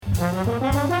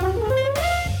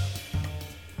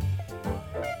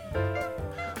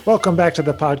Welcome back to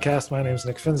the podcast. My name is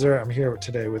Nick Finzer. I'm here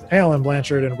today with Alan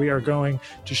Blanchard, and we are going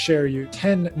to share you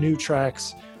 10 new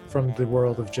tracks from the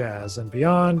world of jazz and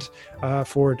beyond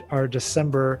for our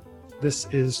December This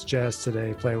Is Jazz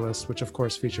Today playlist, which of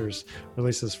course features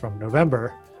releases from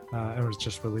November, and was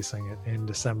just releasing it in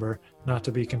December, not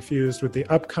to be confused with the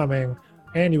upcoming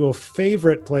annual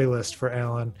favorite playlist for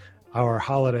Alan, our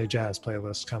holiday jazz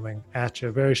playlist coming at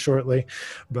you very shortly.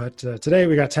 But today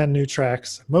we got 10 new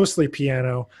tracks, mostly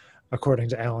piano, according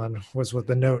to Alan, was with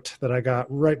the note that I got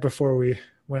right before we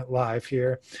went live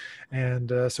here. And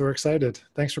so we're excited.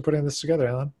 Thanks for putting this together,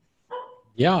 Alan.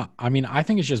 Yeah, I mean, I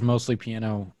think it's just mostly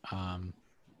piano.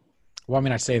 Well, I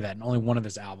mean, I say that, and only one of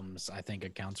his albums, I think,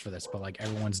 accounts for this, but like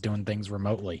everyone's doing things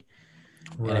remotely.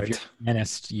 Right. And if you're a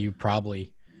pianist, you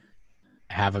probably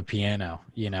have a piano,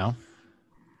 you know?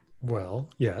 Well,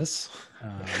 yes.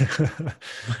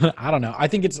 I don't know. I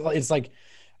think it's like,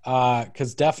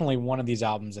 because definitely one of these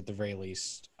albums at the very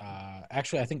least,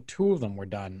 actually, I think two of them were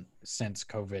done since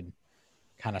COVID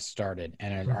kind of started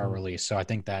and are released. So I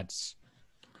think that's,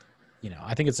 you know,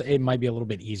 I think it might be a little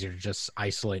bit easier to just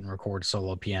isolate and record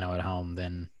solo piano at home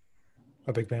than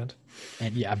a big band.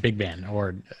 And yeah, a big band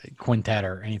or quintet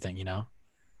or anything, you know?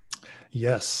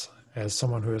 Yes. As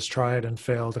someone who has tried and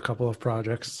failed a couple of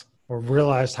projects, or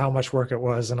realized how much work it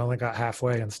was and only got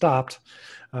halfway and stopped,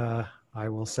 I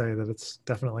will say that it's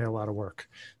definitely a lot of work.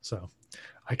 So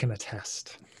I can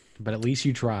attest. But at least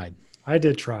you tried. I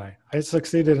did try. I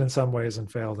succeeded in some ways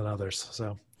and failed in others.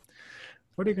 So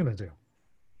what are you going to do?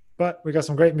 But we got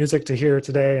some great music to hear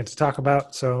today and to talk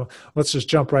about. So let's just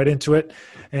jump right into it.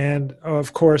 And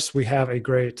of course, we have a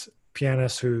great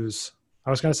pianist who's, I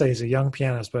was going to say he's a young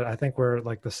pianist, but I think we're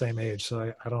like the same age.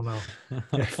 So I don't know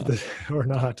if or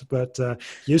not, but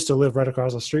he used to live right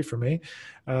across the street from me.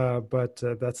 But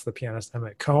that's the pianist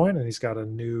Emmett Cohen. And he's got a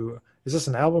new, is this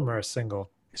an album or a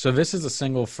single? So this is a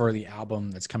single for the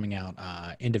album that's coming out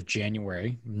end of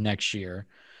January next year.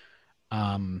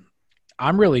 I'm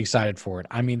really excited for it.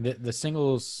 I mean, the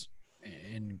single's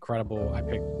incredible. I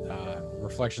picked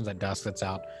Reflections at Dusk that's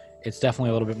out. It's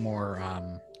definitely a little bit more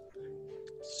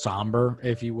somber,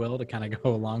 if you will, to kind of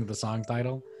go along with the song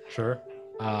title. Sure.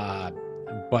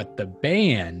 But the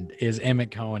band is Emmett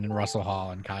Cohen and Russell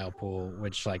Hall and Kyle Poole,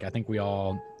 which like I think we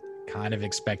all kind of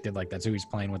expected, like that's who he's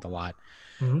playing with a lot.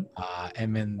 Mm-hmm.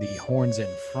 And then the horns in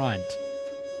front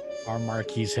are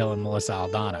Marquise Hill and Melissa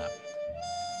Aldana.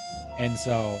 And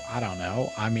so I don't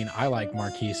know. I mean, I like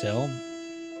Marquise Hill,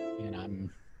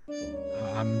 and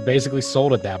I'm basically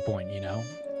sold at that point, you know.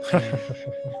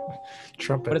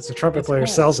 Trumpet. But the trumpet player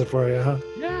sells it for you, huh?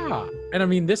 Yeah. And I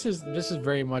mean, this is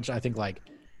very much, I think, like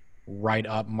right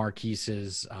up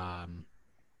Marquise's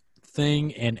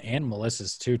thing and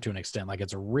Melissa's too, to an extent. Like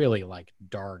it's a really like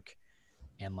dark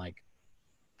and like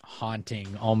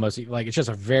haunting, almost like it's just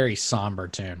a very somber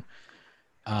tune.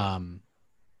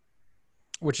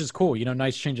 Which is cool, you know,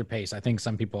 nice change of pace. I think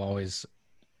some people always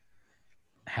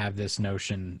have this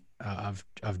notion of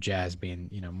jazz being,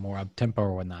 you know, more up tempo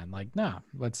or whatnot. Like, nah,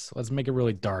 let's make it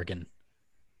really dark.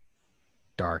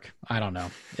 I don't know.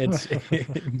 It's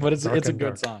but it's a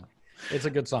good song. It's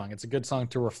a good song. It's a good song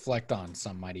to reflect on.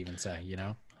 Some might even say, you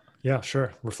know. Yeah,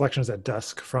 sure. Reflections at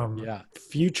Dusk from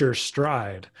Future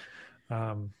Stride.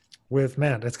 With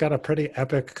man, it's got a pretty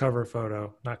epic album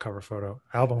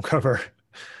cover.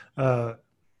 I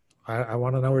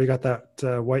want to know where you got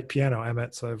that white piano,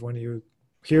 Emmett. So when you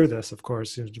hear this, of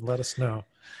course, you let us know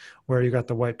where you got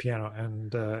the white piano.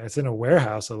 And it's in a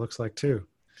warehouse, it looks like, too.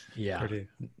 Yeah.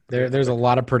 There's a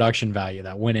lot of production value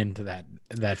that went into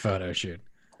that photo shoot.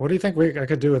 What do you think I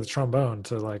could do with a trombone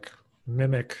to like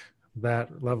mimic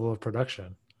that level of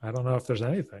production? I don't know if there's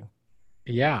anything.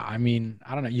 Yeah, I mean,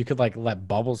 I don't know. You could like let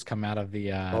bubbles come out of the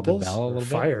bell a little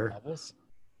fire. Bit. Bubbles.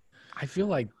 I feel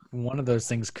like one of those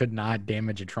things could not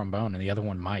damage a trombone and the other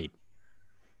one might.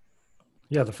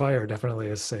 Yeah, the fire definitely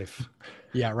is safe.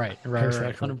 Yeah, right.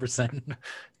 Exactly. 100%.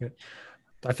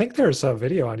 I think there's a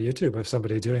video on YouTube of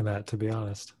somebody doing that, to be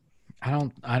honest.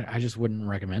 I just wouldn't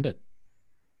recommend it.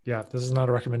 Yeah, this is not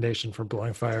a recommendation for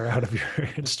blowing fire out of your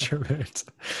instrument.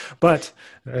 But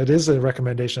it is a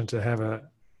recommendation to have a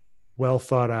well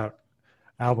thought out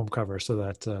album cover so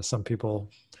that some people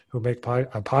who make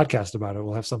a podcast about it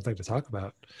will have something to talk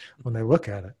about when they look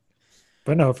at it.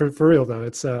 But no, for real though,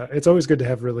 it's always good to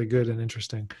have really good and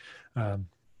interesting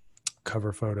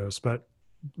cover photos. But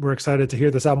we're excited to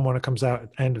hear this album when it comes out at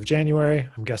end of January.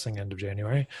 I'm guessing end of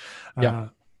January.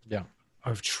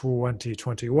 Of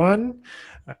 2021.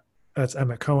 That's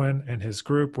Emmett Cohen and his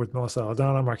group with Melissa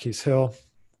Aldana, Marquise Hill.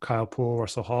 Kyle Poole,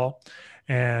 Russell Hall.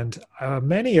 And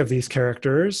many of these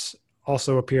characters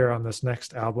also appear on this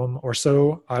next album, or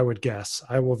so I would guess.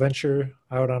 I will venture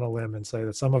out on a limb and say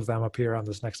that some of them appear on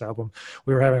this next album.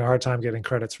 We were having a hard time getting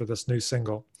credits for this new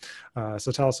single.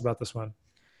 So tell us about this one.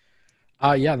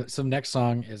 Yeah, so the next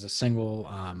song is a single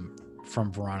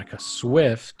from Veronica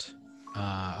Swift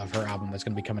of her album that's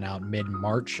going to be coming out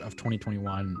mid-March of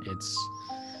 2021.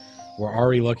 We're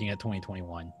already looking at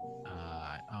 2021.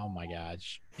 Oh my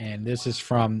gosh. And this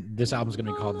album's going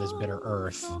to be called This Bitter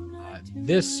Earth.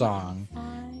 This song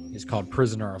is called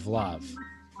Prisoner of Love.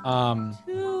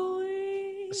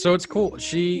 So it's cool.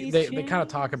 They kind of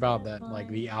talk about that, like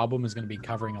the album is going to be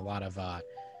covering a lot of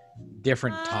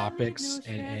different topics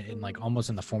and like almost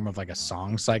in the form of like a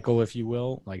song cycle, if you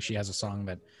will. Like she has a song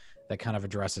that kind of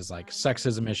addresses like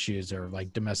sexism issues or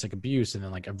like domestic abuse, and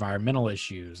then like environmental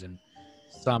issues, and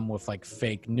some with like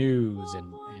fake news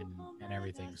and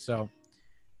everything. So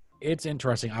it's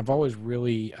interesting. I've always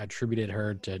really attributed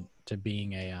her to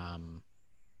being a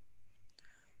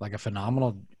like a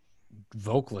phenomenal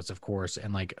vocalist, of course,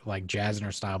 and like jazz in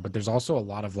her style, but there's also a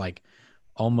lot of like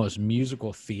almost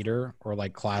musical theater or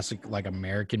like classic like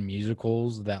American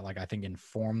musicals that like I think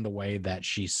inform the way that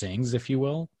she sings, if you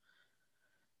will.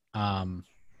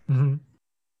 Mm-hmm.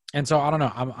 And so I don't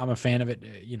know, I'm a fan of it.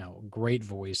 Great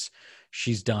voice.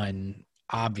 She's done,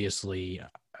 obviously,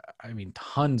 I mean,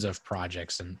 tons of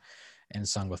projects and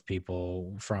sung with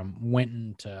people from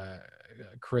Wynton to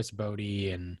Chris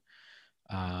Bodie and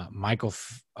Michael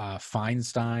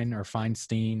Feinstein.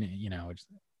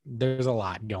 There's a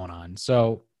lot going on.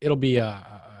 So it'll be a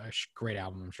great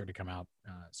album, I'm sure, to come out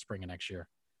spring of next year.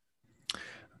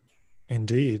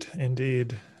 Indeed.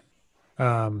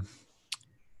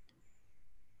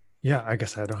 Yeah, I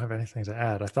guess I don't have anything to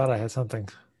add. I thought I had something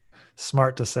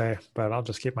smart to say, but I'll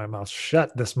just keep my mouth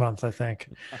shut this month, I think.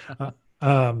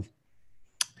 And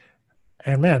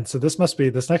man, so this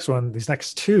next one, these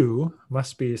next two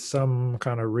must be some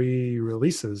kind of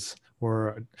re-releases,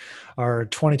 or our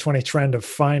 2020 trend of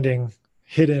finding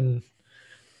hidden,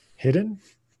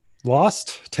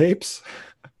 lost tapes.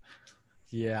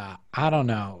 Yeah, I don't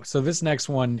know. So this next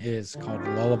one is called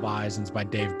Lullabies, and it's by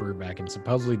Dave Brubeck, and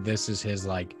supposedly this is his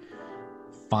like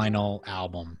final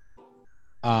album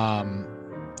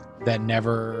that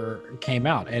never came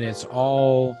out, and it's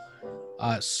all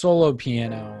solo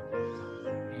piano,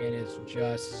 and it's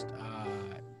just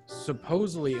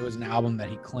supposedly it was an album that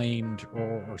he claimed,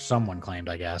 or someone claimed,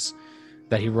 I guess,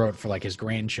 that he wrote for like his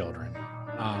grandchildren,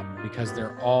 because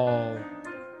they're all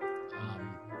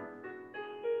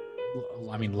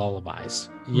lullabies,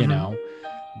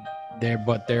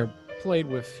 they're played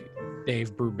with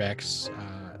Dave Brubeck's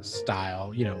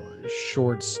style,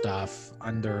 short stuff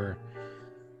under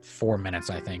 4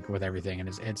 minutes, I think, with everything. And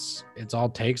it's all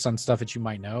takes on stuff that you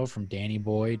might know, from Danny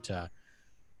Boy to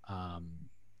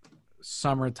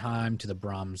Summertime to the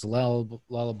Brahms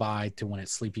Lullaby to When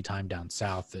It's Sleepy Time Down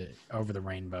South, Over the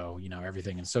Rainbow,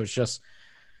 everything. And so it's just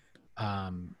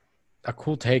a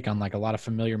cool take on like a lot of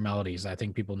familiar melodies. I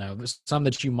think people know. There's some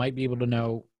that you might be able to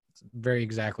know very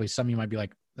exactly. Some you might be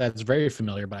like, that's very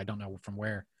familiar, but I don't know from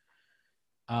where.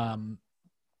 And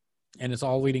it's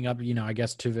all leading up, I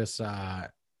guess, to this the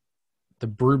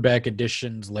Brubeck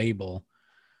Editions label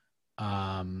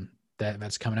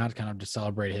that's coming out kind of to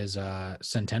celebrate his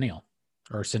centennial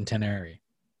or centenary.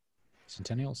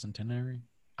 Centenary?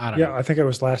 I don't know. Yeah, I think it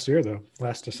was last year, though.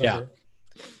 Last December.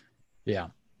 Yeah.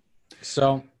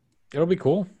 So it'll be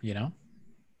cool,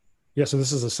 Yeah, so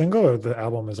this is a single, or the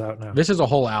album is out now? This is a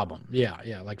whole album.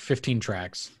 Yeah, like 15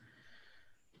 tracks.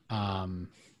 And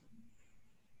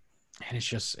it's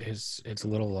just it's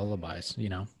little lullabies,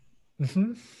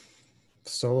 Mm-hmm.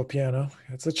 Solo piano.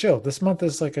 It's a chill. This month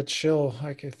is like a chill,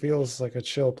 like it feels like a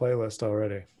chill playlist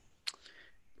already.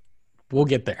 We'll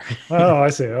get there. Oh, I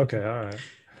see. Okay, all right.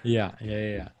 Yeah.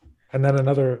 And then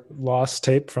another lost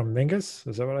tape from Mingus.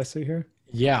 Is that what I see here?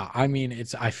 Yeah, I mean,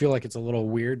 I feel like it's a little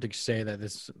weird to say that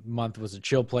this month was a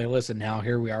chill playlist, and now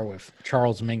here we are with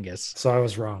Charles Mingus. So I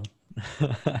was wrong.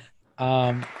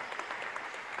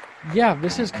 Yeah,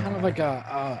 this is kind of like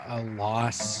a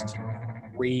lost,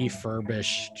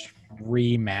 refurbished,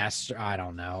 remaster. I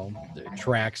don't know,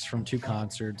 tracks from two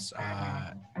concerts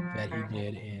that he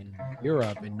did in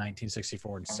Europe in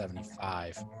 1964 and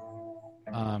 75.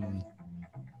 And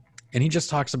he just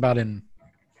talks about in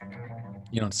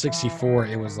 64,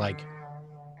 it was like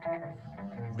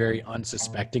very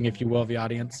unsuspecting, if you will, of the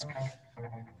audience.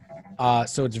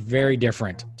 So it's very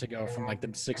different to go from like the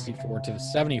 64 to the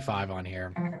 75 on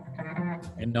here,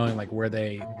 and knowing like where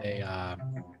they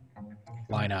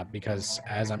line up, because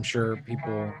as I'm sure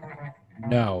people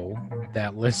know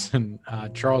that listen,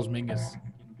 Charles Mingus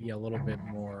can be a little bit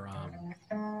more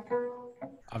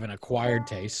of an acquired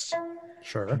taste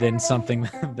Sure. than something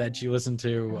that you listen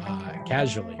to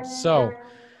casually. So,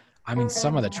 I mean,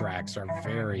 some of the tracks are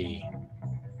very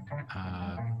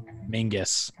uh,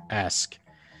 Mingus esque,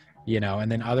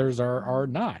 and then others are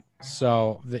not.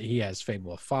 So he has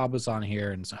Fable of Fabus on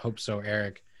here, and Hope So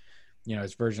Eric,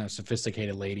 his version of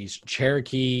Sophisticated Ladies.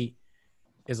 Cherokee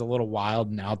is a little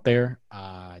wild and out there.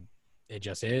 It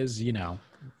just is,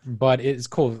 but it's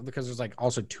cool because there's like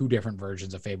also two different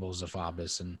versions of Fables of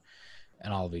Fabus and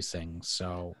all of these things.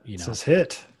 So, It's his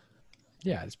hit.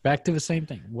 yeah, it's back to the same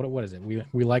thing. What is it?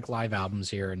 We like live albums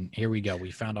here, and here we go.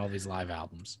 We found all these live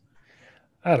albums.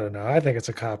 I don't know. I think it's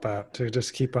a cop out to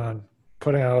just keep on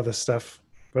putting out all this stuff.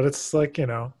 But it's like,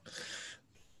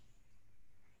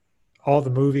 all the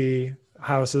movie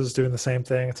houses doing the same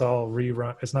thing. It's all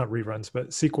rerun. It's not reruns,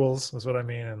 but sequels is what I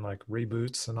mean, and like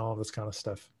reboots and all this kind of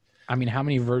stuff. I mean, how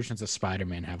many versions of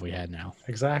Spider-Man have we had now?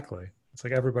 Exactly. It's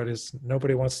like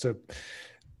nobody wants to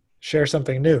share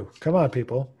something new. Come on,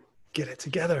 people, get it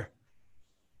together.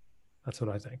 That's what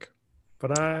I think.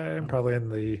 But I'm probably in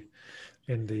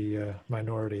the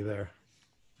minority there.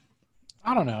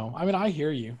 I don't know. I mean, I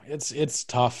hear you. It's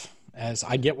tough. As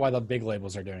I get why the big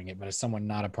labels are doing it, but as someone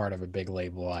not a part of a big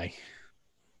label, I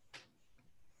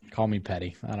call me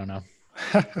petty. I don't know.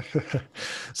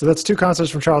 So that's two concerts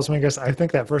from Charles Mingus. I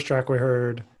think that first track we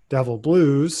heard, Devil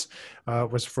Blues,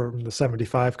 was from the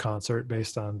 75 concert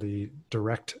based on the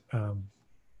direct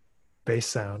bass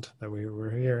sound that we were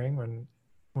hearing when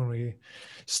we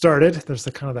started. There's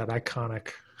the kind of that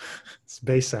iconic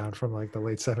bass sound from like the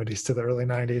late 70s to the early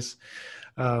 90s.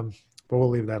 But we'll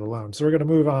leave that alone. So we're going to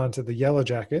move on to the Yellow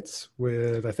Jackets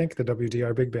with, I think, the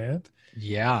WDR Big Band.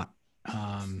 Yeah.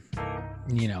 An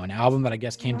album that I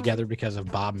guess came together because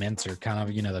of Bob Mintzer, kind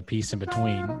of, the piece in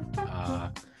between,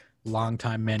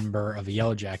 longtime member of the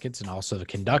Yellow Jackets and also the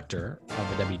conductor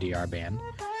of the WDR band,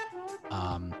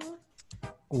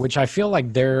 which I feel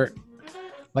like they're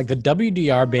like the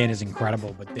WDR band is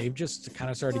incredible, but they've just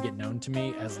kind of started to get known to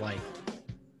me as like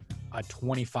a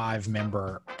 25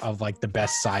 member of like the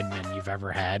best sidemen you've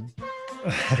ever had,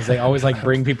 because they always like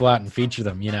bring people out and feature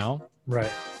them,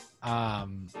 Right.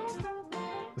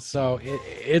 So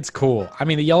it's cool. I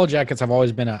mean, the Yellow Jackets have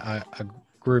always been a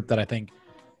group that I think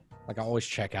like I always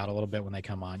check out a little bit when they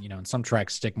come on, and some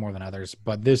tracks stick more than others,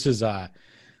 but this is a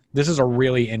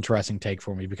really interesting take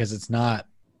for me because it's not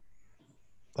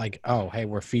like, oh, hey,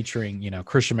 we're featuring,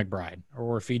 Christian McBride, or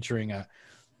we're featuring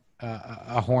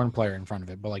a horn player in front of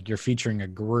it, but like you're featuring a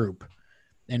group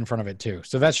in front of it too.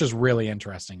 So that's just really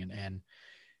interesting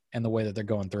and the way that they're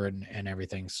going through it and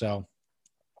everything. So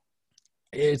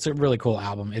it's a really cool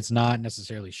album. It's not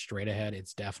necessarily straight ahead.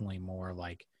 It's definitely more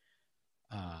like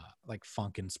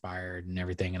funk inspired and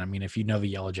everything. And I mean, if you know the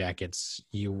Yellow Jackets,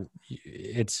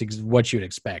 it's what you'd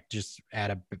expect. Just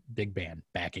add a big band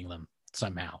backing them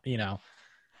somehow,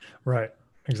 Right.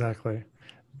 Exactly.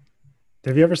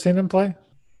 Have you ever seen them play?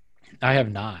 I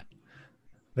have not.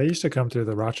 They used to come through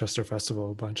the Rochester Festival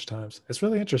a bunch of times. It's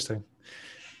really interesting.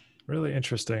 Really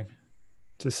interesting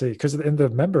to see, because the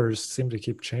members seem to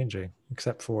keep changing,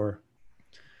 except for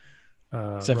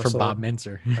Russell for Bob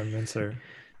Mintzer. And Mintzer.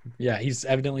 Yeah, he's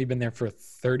evidently been there for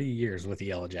 30 years with the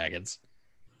Yellow Jackets.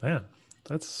 Man,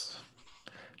 that's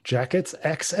Jackets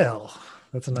XL.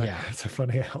 That's a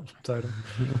funny album title.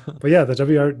 But yeah, the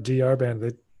WDR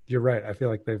band, you're right. I feel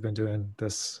like they've been doing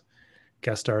this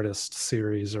guest artist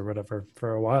series or whatever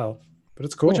for a while, but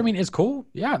it's cool. Which I mean, it's cool.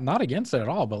 Yeah, not against it at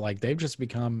all, but like they've just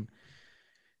become,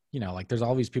 like there's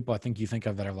all these people I think you think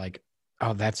of that are like,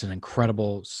 oh, that's an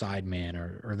incredible side man,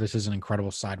 or this is an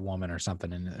incredible side woman or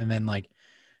something. And then like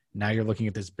now you're looking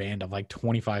at this band of like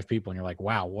 25 people and you're like,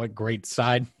 wow, what great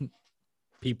side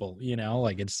people,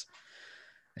 like it's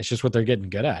just what they're getting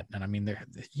good at. And I mean,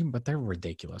 they're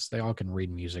ridiculous. They all can read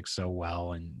music so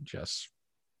well and just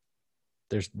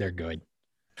they're good.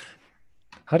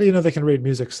 How do you know they can read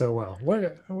music so well?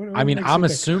 I mean, I'm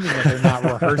assuming that they're not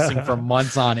rehearsing for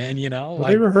months on end, Well,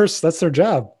 they rehearse. That's their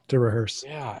job, to rehearse.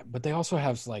 Yeah, but they also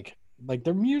have like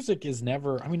their music is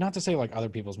never, I mean, not to say like other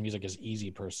people's music is easy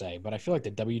per se, but I feel like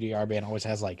the WDR band always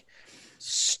has like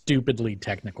stupidly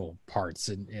technical parts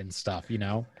and stuff,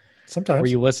 Sometimes. Where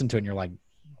you listen to it and you're like,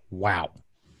 wow.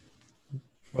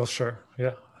 Well, sure.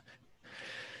 Yeah.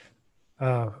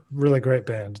 Really great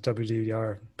band,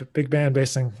 WDR. Big band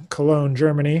based in Cologne,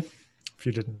 Germany, if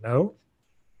you didn't know.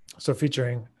 So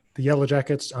featuring the Yellow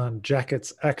Jackets on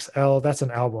Jackets XL. That's an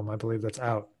album, I believe, that's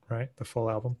out, right? The full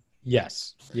album.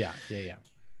 Yes. Yeah.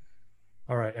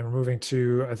 All right. And we're moving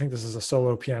to, I think this is a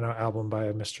solo piano album by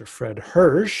Mr. Fred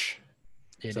Hirsch.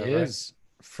 Is It that right? is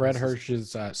Fred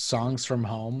Hirsch's Songs from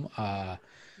Home,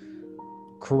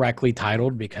 correctly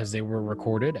titled because they were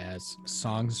recorded as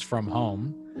Songs from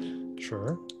Home.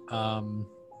 Sure.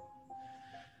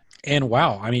 And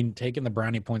wow, I mean, taking the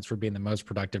brownie points for being the most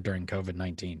productive during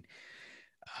COVID-19.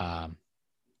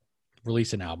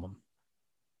 Release an album.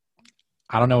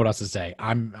 I don't know what else to say.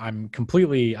 I'm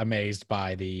completely amazed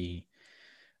by the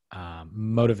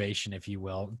motivation, if you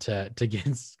will, to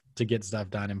get stuff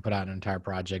done and put out an entire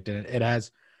project. And it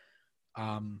has,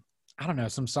 I don't know,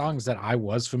 some songs that I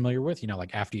was familiar with,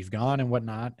 like After You've Gone and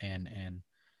whatnot, and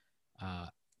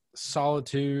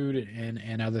Solitude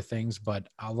and other things, but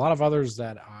a lot of others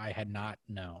that I had not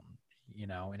known,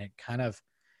 and it kind of,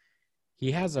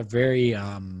 he has a very,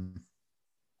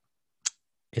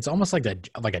 it's almost like a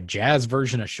jazz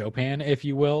version of Chopin, if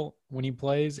you will, when he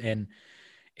plays. And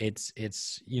it's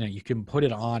you can put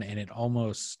it on and it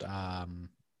almost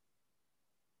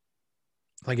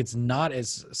like it's not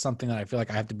as something that I feel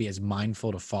like I have to be as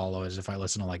mindful to follow as if I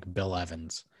listen to like Bill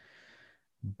Evans,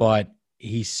 but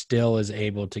he still is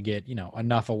able to get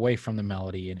enough away from the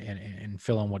melody and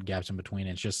fill in what gaps in between.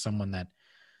 It's just someone that,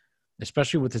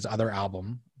 especially with his other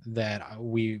album that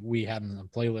we had in the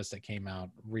playlist that came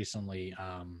out recently,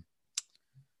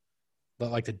 but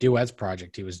like the duets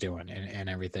project he was doing and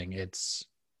everything, it's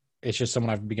just someone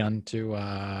I've begun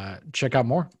to check out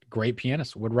more. Great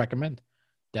pianist, would recommend.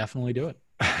 Definitely do it.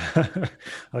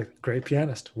 Like, great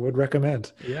pianist, would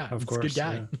recommend. Yeah, of course. Good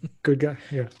guy. Yeah. Good guy.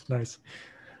 Yeah, nice.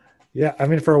 Yeah, I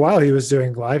mean, for a while he was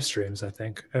doing live streams, I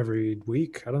think, every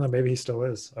week. I don't know, maybe he still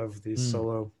is, of these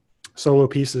solo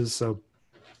pieces. So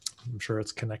I'm sure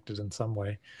it's connected in some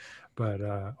way. But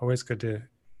always good to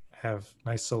have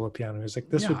nice solo piano music.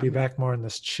 This would be back more in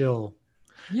this chill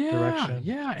direction.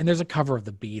 Yeah, and there's a cover of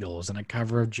the Beatles and a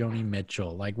cover of Joni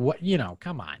Mitchell. Like, what,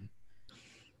 come on.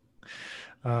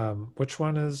 Which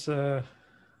one is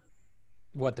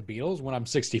what, the Beatles? When I'm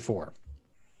 64.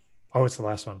 Oh, it's the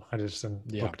last one. I just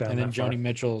didn't look down. And then that far. Joni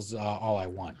Mitchell's All I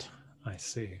Want. I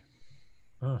see.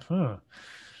 Uh-huh.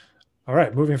 All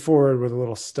right, moving forward with a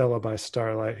little Stella by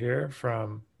Starlight here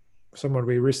from someone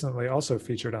we recently also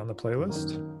featured on the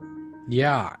playlist.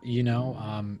 Yeah,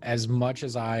 as much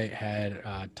as I had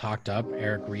talked up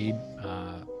Eric Reed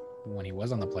when he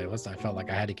was on the playlist, I felt like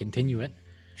I had to continue it.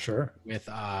 Sure. With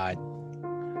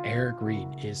Eric Reed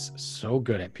is so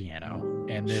good at piano,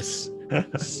 and this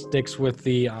sticks with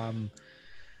the I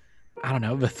don't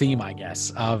know, the theme, I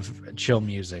guess, of chill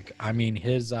music. I mean,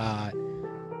 he's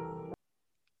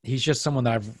just someone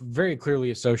that I've very clearly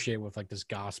associated with like this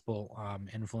gospel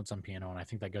influence on piano, and I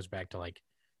think that goes back to like,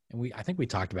 and I think we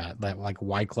talked about it, that like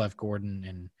Wyclef Gordon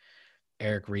and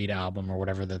Eric Reed album or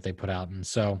whatever that they put out, and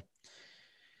so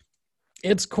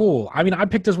it's cool. I mean, I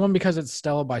picked this one because it's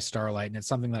Stella by Starlight, and it's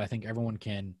something that I think everyone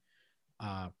can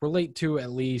relate to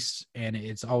at least, and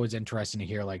it's always interesting to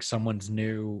hear like someone's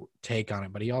new take on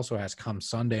it. But he also has Come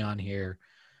Sunday on here,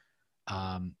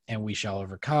 and We Shall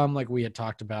Overcome, like we had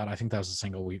talked about. I think that was a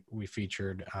single we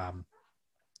featured.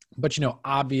 But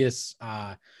obvious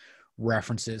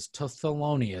references to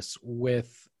Thelonious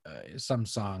with some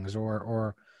songs,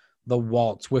 or The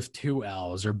Waltz with 2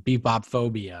 L's, or Bebop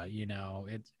Phobia.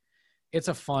 It's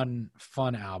a fun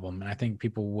album, and I think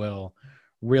people will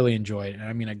really enjoy it. And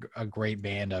I mean, a great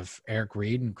band of Eric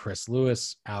Reed and Chris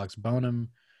Lewis, Alex Bonham,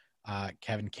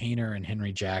 Kevin Kaner, and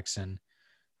Henry Jackson.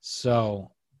 So,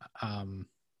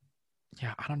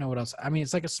 yeah, I don't know what else. I mean,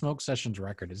 it's like a Smoke Sessions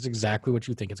record. It's exactly what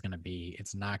you think it's going to be.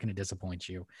 It's not going to disappoint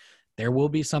you. There will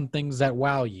be some things that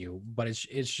wow you, but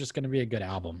it's just going to be a good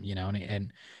album,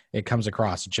 and it comes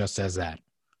across just as that.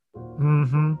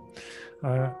 Mm-hmm.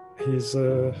 He's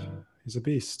a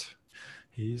beast.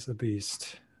 He's a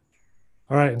beast.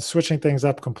 All right, and switching things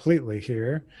up completely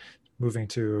here, moving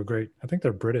to I think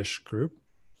they're a British group.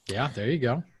 Yeah, there you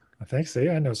go. I think, see,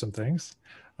 I know some things.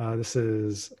 This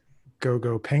is Go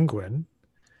Go Penguin.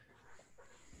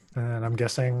 And I'm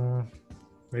guessing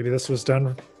maybe this was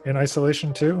done in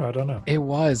isolation too? I don't know. It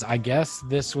was. I guess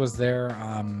this was their,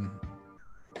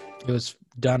 it was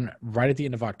done right at the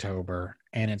end of October,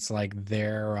 and it's like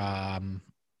their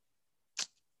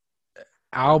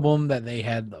album that they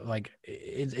had, like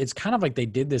it's kind of like they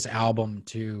did this album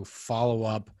to follow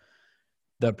up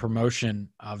the promotion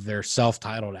of their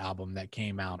self-titled album that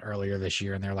came out earlier this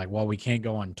year, and they're like, well, we can't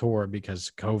go on tour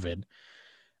because COVID,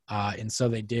 and so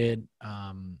they did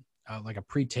like a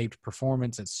pre-taped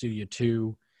performance at Studio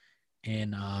 2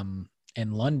 in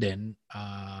London,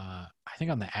 I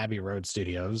think on the Abbey Road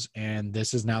Studios, and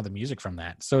this is now the music from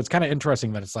that. So it's kind of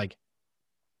interesting that it's like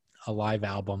a live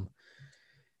album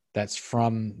that's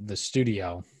from the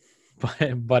studio,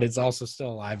 but it's also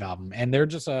still a live album. And they're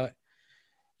just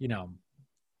you know,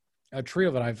 a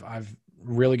trio that I've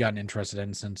really gotten interested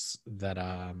in since that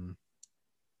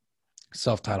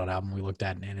self-titled album we looked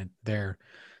at, and they're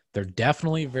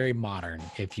definitely very modern,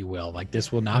 if you will. Like,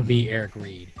 this will not be Eric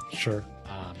Reed. Sure.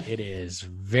 It is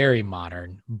very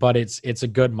modern, but it's a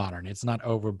good modern. It's not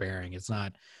overbearing. It's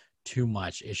not too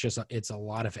much. It's just it's a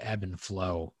lot of ebb and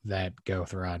flow that go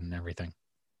throughout and everything.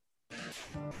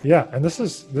 Yeah, and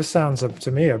this sounds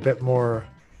to me a bit more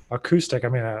acoustic. I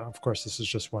mean, of course, this is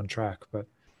just one track, but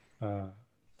a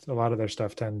lot of their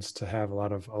stuff tends to have a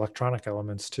lot of electronic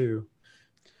elements too.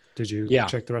 Did you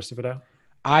check the rest of it out?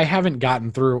 I haven't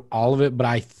gotten through all of it, but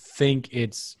I think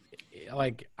it's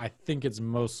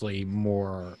mostly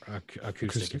more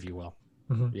acoustic, if you will.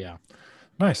 Yeah.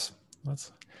 Nice.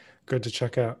 That's good to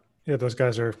check out. Yeah, those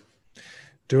guys are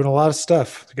doing a lot of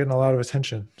stuff. They're getting a lot of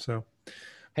attention. So,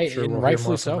 hey, sure, and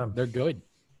rightfully so. They're good.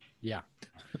 Yeah.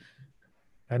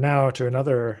 And now to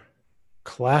another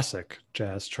classic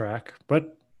jazz track,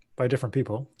 but by different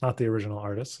people, not the original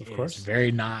artists, of course. It's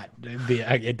very not.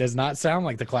 It does not sound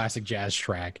like the classic jazz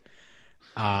track.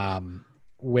 And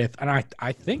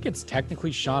I think it's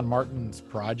technically Sean Martin's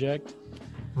project.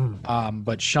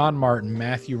 But Sean Martin,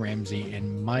 Matthew Ramsey,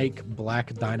 and Mike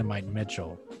Black Dynamite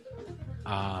Mitchell.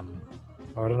 I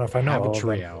don't know if I know have a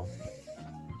trio.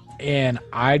 And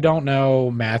I don't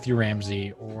know Matthew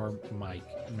Ramsey or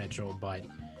Mike Mitchell, but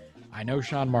I know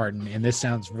Sean Martin, and this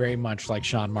sounds very much like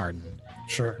Sean Martin.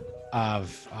 Sure.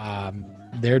 Of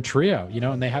their trio,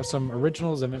 and they have some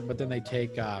originals in it, but then they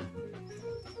take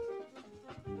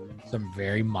some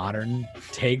very modern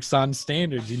takes on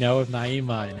standards, with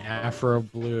Naima and Afro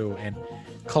Blue and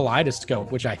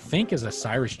Kaleidoscope, which I think is a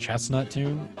Cyrus Chestnut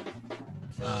tune.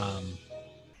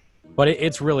 But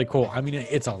it's really cool. I mean,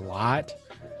 it's a lot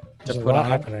to put on.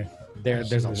 Happening.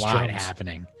 There's a lot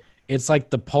happening. It's like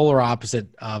the polar opposite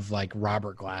of like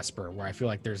Robert Glasper, where I feel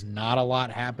like there's not a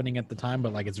lot happening at the time,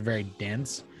 but like it's very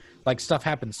dense. Like stuff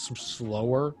happens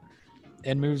slower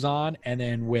and moves on. And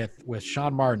then with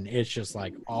Sean Martin, it's just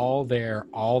like all there,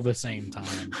 all the same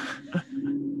time.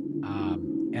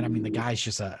 And I mean, the guy's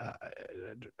just a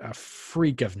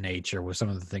freak of nature with some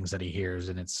of the things that he hears,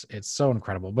 and it's so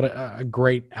incredible. But a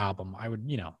great album. I would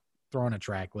throw in a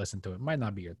track, listen to it. Might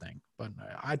not be your thing, but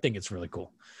I think it's really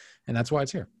cool. And that's why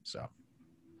it's here. So,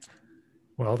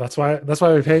 well, that's why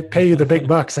we pay you the big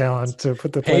bucks, Alan, to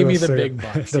put the pay me the big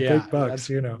bucks. Big bucks.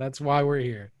 That's why we're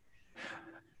here.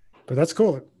 But that's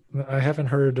cool. I haven't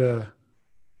heard the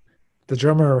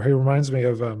drummer. He reminds me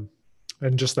of in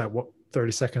just that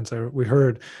 30 seconds we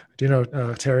heard. Do you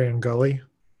know Terry and Gully?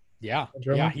 Yeah,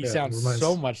 he sounds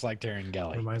so much like Terry and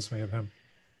Gully. Reminds me of him.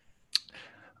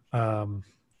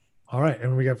 All right,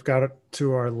 and we have got it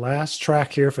to our last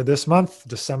track here for this month,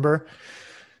 December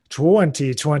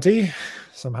 2020.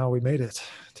 Somehow we made it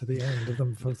to the end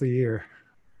of the year.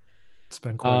 It's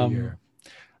been quite a year.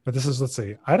 But this is, let's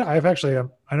see. I've actually,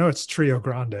 I know it's Trio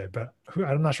Grande, but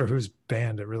I'm not sure whose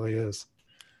band it really is.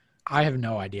 I have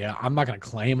no idea. I'm not going to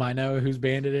claim I know whose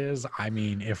band it is. I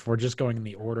mean, if we're just going in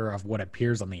the order of what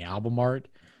appears on the album art,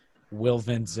 Will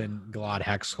Vincent, Gilad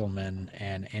Hexkelman,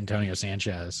 and Antonio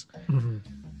Sanchez.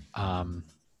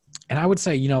 And I would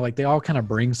say, like they all kind of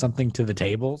bring something to the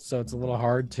table, so it's a little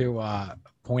hard to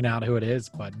point out who it is,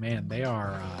 but man, they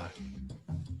are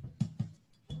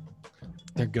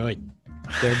they're good.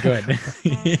 They're good.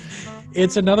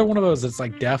 It's another one of those that's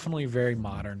like definitely very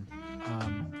modern.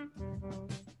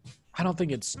 I don't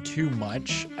think it's too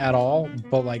much at all,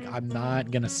 but like I'm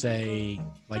not gonna say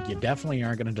like you definitely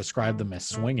aren't gonna describe them as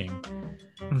swinging,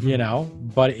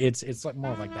 but it's like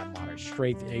more like that modern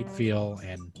straight 8 feel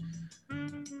and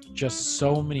just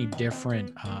so many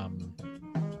different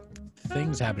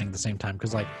things happening at the same time.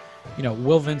 Because like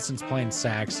Will Vincent's playing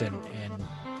sax and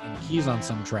keys on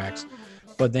some tracks,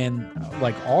 but then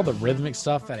like all the rhythmic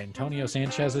stuff that Antonio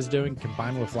Sanchez is doing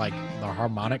combined with like the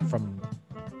harmonic from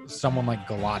someone like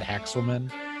Gilad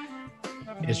Hexkelman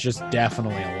is just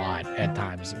definitely a lot at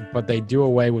times, but they do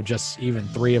away with just even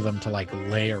 3 of them to like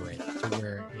layer it to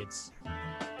where it's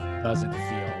doesn't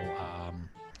feel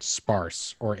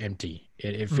sparse or empty.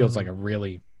 It feels like a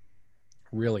really,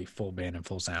 really full band and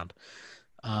full sound.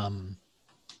 And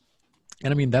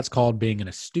I mean, that's called being in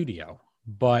a studio,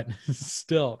 but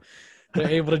still they're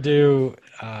able to do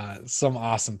some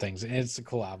awesome things. And it's a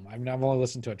cool album. I mean, I've only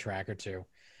listened to a track or two,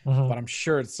 but I'm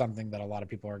sure it's something that a lot of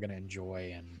people are going to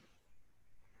enjoy. And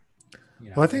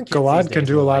well, I think Gilad can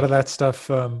do a lot of that stuff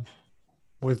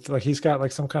with like he's got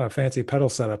like some kind of fancy pedal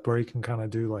setup where he can kind of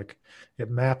do like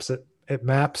it maps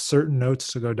certain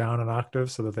notes to go down an octave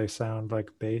so that they sound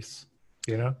like bass.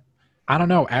 I don't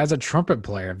know. As a trumpet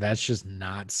player, that's just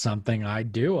not something I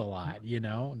do a lot,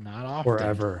 not Or often.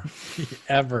 ever.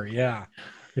 Ever, yeah.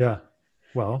 Yeah.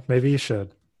 Well, maybe you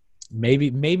should.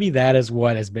 Maybe that is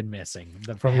what has been missing.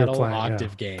 The From your pedal playing, yeah.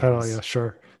 octave Pedal, yeah, games.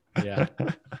 sure. Yeah.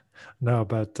 No,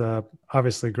 but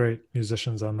obviously great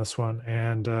musicians on this one,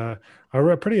 and a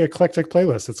pretty eclectic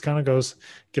playlist. It's kind of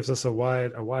gives us a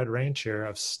wide range here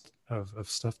of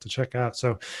stuff to check out.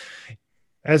 So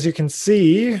as you can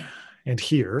see and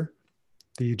hear,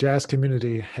 the jazz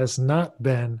community has not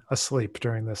been asleep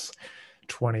during this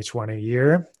 2020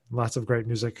 year. Lots of great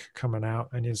music coming out,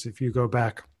 and if you go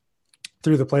back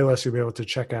through the playlist, you'll be able to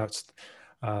check out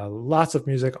lots of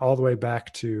music all the way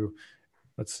back to,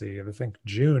 let's see, I think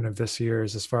June of this year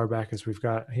is as far back as we've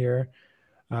got here.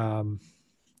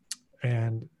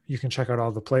 And you can check out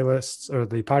all the playlists or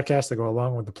the podcasts that go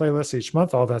along with the playlists each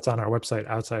month. All that's on our website,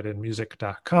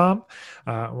 outsideinmusic.com.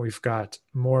 We've got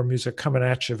more music coming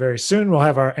at you very soon. We'll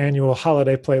have our annual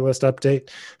holiday playlist update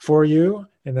for you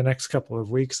in the next couple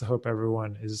of weeks. I hope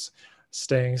everyone is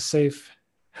staying safe,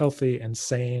 healthy, and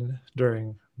sane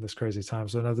during this crazy time.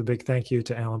 So another big thank you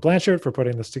to Alan Blanchard for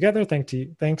putting this together.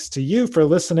 Thanks to you for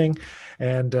listening.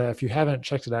 And if you haven't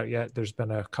checked it out yet, there's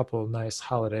been a couple nice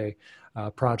holiday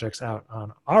projects out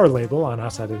on our label on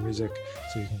Outside of Music,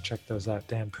 so you can check those out.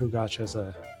 Dan Pugach has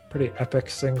a pretty epic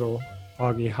single,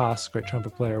 Augie Haas, great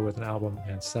trumpet player, with an album,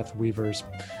 and Seth Weaver's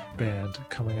band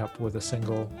coming up with a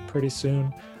single pretty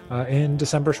soon in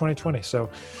December 2020. So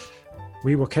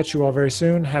we will catch you all very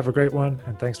soon. Have a great one,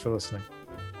 and thanks for listening.